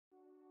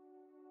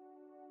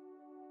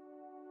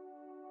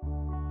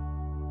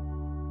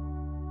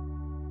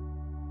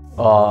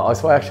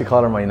So I actually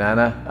call her my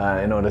Nana.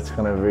 I know that's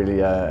kind of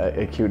really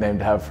a cute name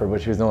to have for her,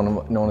 but she was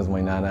known as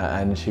my Nana,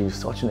 and she was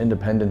such an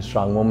independent,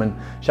 strong woman.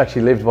 She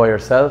actually lived by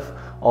herself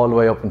all the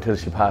way up until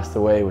she passed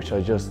away, which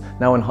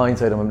now in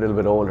hindsight, I'm a little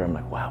bit older, I'm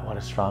like, wow, what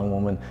a strong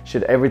woman. She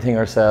did everything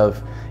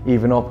herself,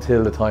 even up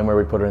till the time where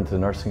we put her into the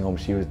nursing home.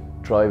 She was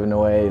driving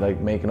away, like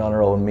making on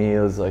her own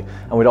meals, and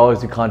we'd always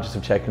be conscious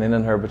of checking in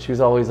on her, but she was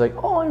always like,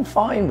 oh, I'm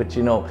fine. But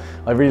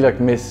I really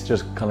miss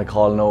just kind of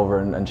calling over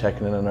and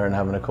checking in on her and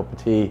having a cup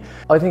of tea.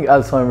 I think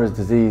Alzheimer's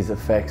disease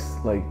affects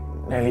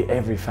nearly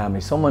every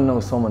family. Someone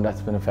knows someone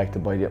that's been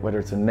affected by it, whether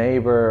it's a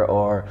neighbour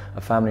or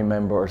a family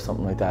member or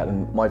something like that,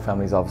 and my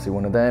family's obviously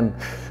one of them.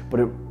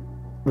 But it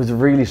was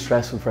really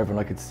stressful for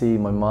everyone. I could see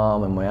my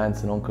mom and my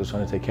aunts and uncles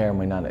trying to take care of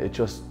my Nana. It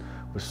just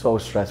was so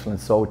stressful and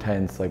so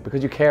tense,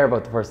 because you care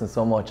about the person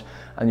so much,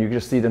 and you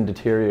just see them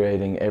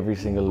deteriorating every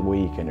single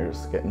week, and you're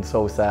just getting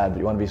so sad, but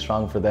you want to be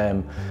strong for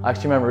them. I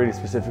actually remember really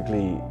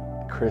specifically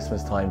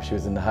Christmas time, she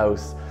was in the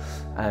house,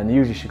 and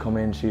usually she'd come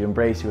in, she'd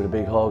embrace you with a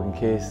big hug and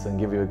kiss and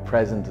give you a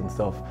present and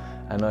stuff.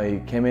 And I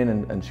came in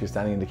and she was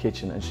standing in the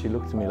kitchen, and she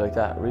looked at me like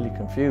that, really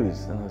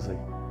confused, and I was like,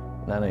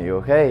 Nana, are you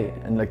okay?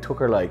 And took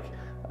her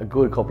a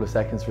good couple of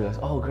seconds to realise,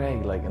 oh,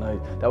 Greg,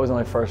 that was when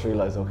I first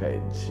realised,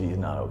 okay, she's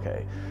not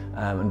okay.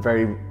 And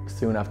very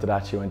soon after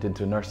that, she went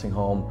into a nursing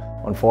home.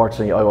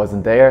 Unfortunately, I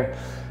wasn't there,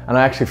 and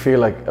I actually feel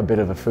like a bit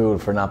of a fool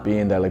for not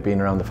being there,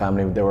 being around the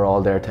family. They were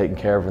all there taking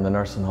care of her in the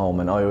nursing home,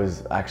 and I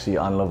was actually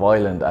on Love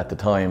Island at the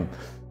time.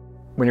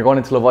 When you're going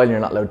into Love Island, you're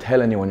not allowed to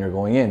tell anyone you're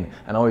going in,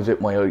 and I was with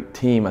my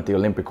team at the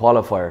Olympic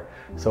qualifier.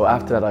 So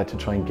after that, I had to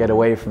try and get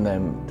away from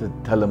them to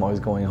tell them I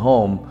was going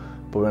home,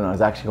 but when I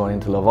was actually going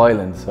into Love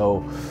Island.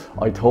 So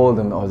I told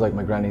them, I was like,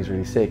 my granny's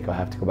really sick, I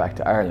have to go back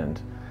to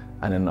Ireland.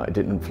 And then I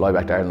didn't fly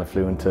back to Ireland, I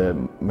flew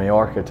into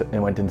Mallorca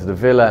and went into the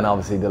villa, and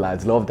obviously the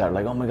lads loved that,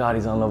 oh my God,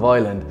 he's on Love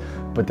Island.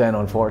 But then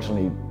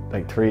unfortunately,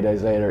 3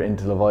 days later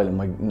into Love Island,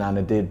 my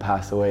Nana did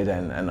pass away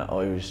then, and I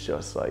was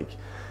just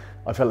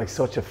I felt like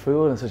such a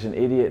fool and such an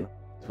idiot.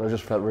 So I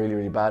just felt really,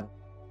 really bad.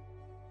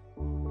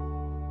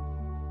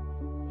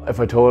 If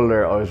I told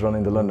her I was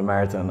running the London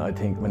Marathon, I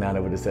think my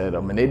Nana would have said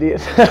I'm an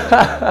idiot.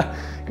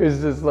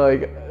 Because it's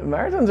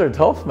marathons are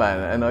tough, man,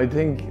 and I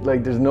think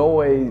there's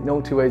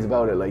no two ways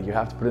about it. You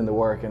have to put in the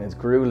work, and it's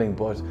grueling,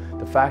 but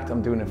the fact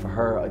I'm doing it for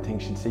her, I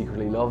think she'd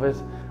secretly love it.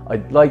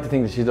 I'd like to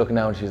think that she's looking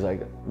now and she's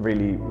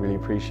really, really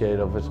appreciative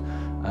of it.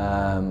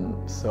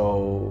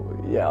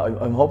 So yeah,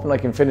 I'm hoping I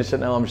can finish it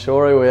now. I'm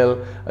sure I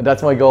will. And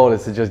that's my goal,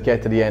 is to just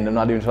get to the end. I'm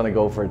not even trying to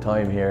go for a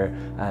time here,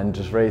 and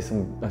just raise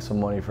some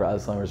money for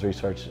Alzheimer's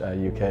Research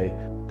UK.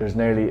 There's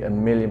nearly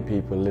 1 million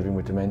people living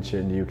with dementia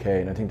in the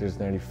UK, and I think there's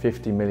nearly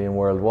 50 million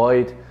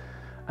worldwide.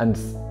 And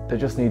they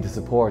just need the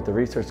support. The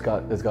research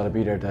has got to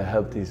be there to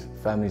help these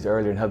families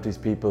earlier and help these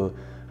people.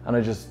 And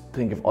I just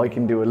think if I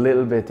can do a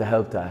little bit to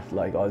help that,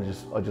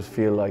 I just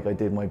feel like I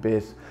did my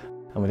bit,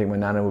 and I think my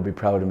Nana would be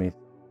proud of me.